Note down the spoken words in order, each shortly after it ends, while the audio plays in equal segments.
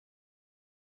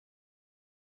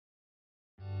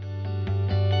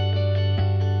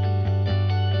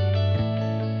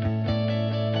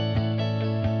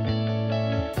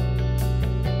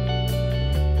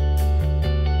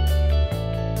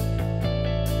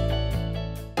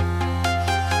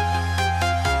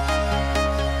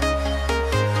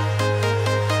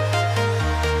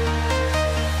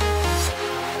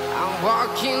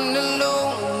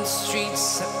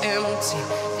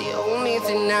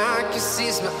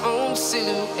sees my own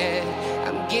silhouette.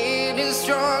 I'm getting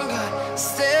stronger,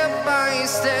 step by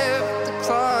step. The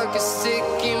clock is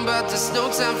ticking, but there's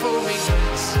no time for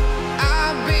regrets.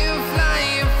 I've been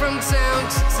flying from town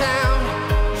to town,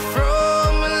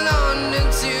 from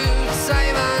London to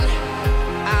Taiwan.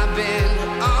 I've been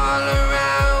all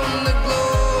around the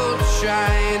globe,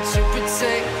 trying to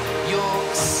protect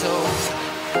your soul.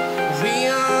 We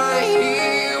are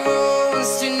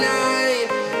heroes tonight.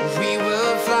 We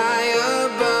will fly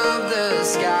above the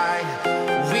sky.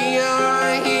 We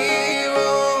are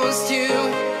heroes tonight.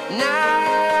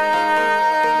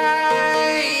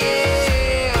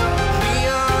 Yeah. We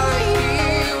are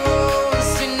heroes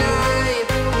tonight.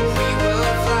 We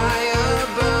will fly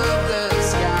above the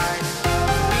sky.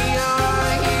 We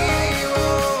are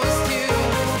heroes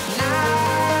tonight.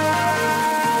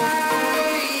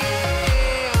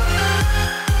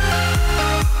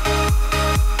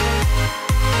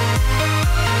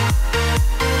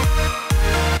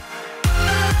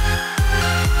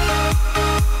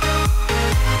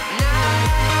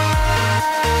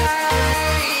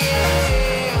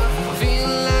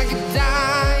 Feeling like a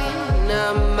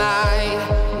dynamite,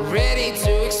 ready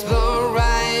to explode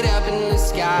right up in the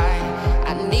sky. I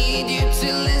need you to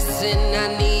listen, I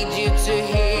need you to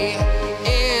hear,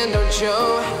 and don't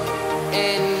show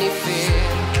any fear.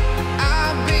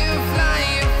 I've been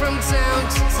flying from town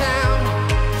to town,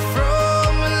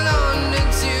 from London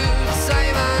to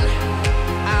Taiwan.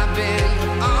 I've been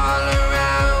all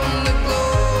around the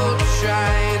globe,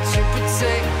 trying to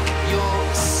protect your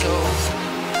soul.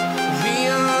 We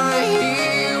are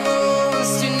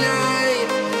heroes tonight.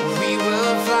 We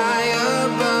will fly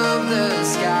above the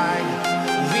sky.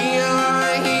 We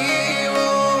are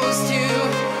heroes tonight.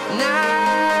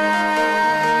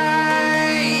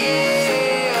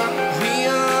 Yeah. We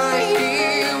are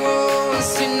heroes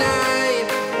tonight.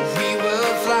 We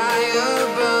will fly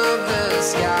above the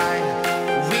sky.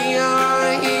 We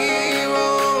are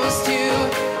heroes tonight.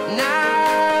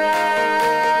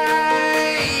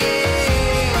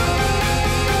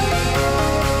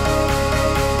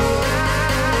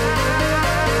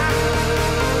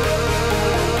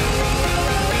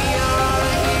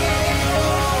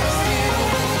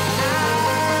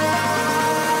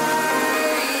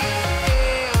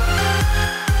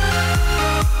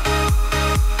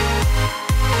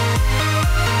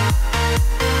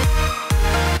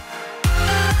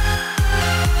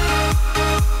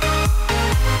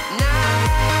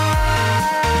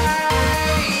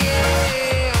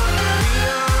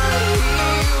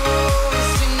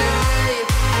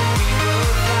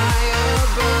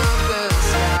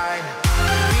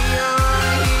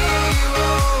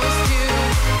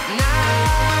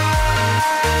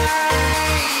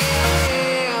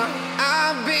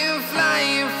 I've been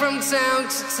flying from town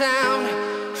to town,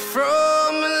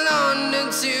 from London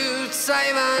to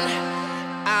Taiwan.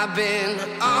 I've been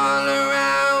all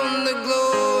around the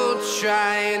globe,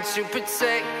 trying to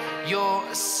protect your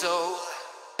soul.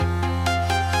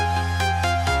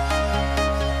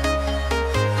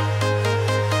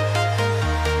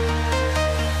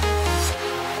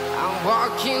 I'm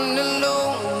walking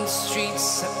alone, the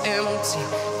streets are empty.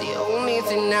 The only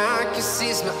thing I can see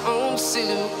is my own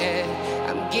silhouette.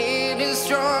 I'm getting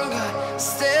stronger,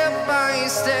 step by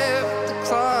step. The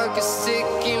clock is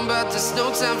ticking, but there's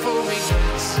no time for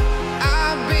regrets.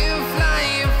 I've been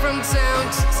flying from town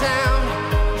to town,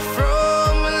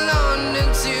 from London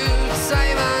to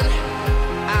Taiwan.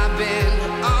 I've been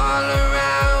all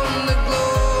around the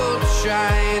globe,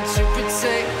 trying to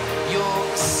protect your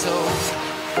soul.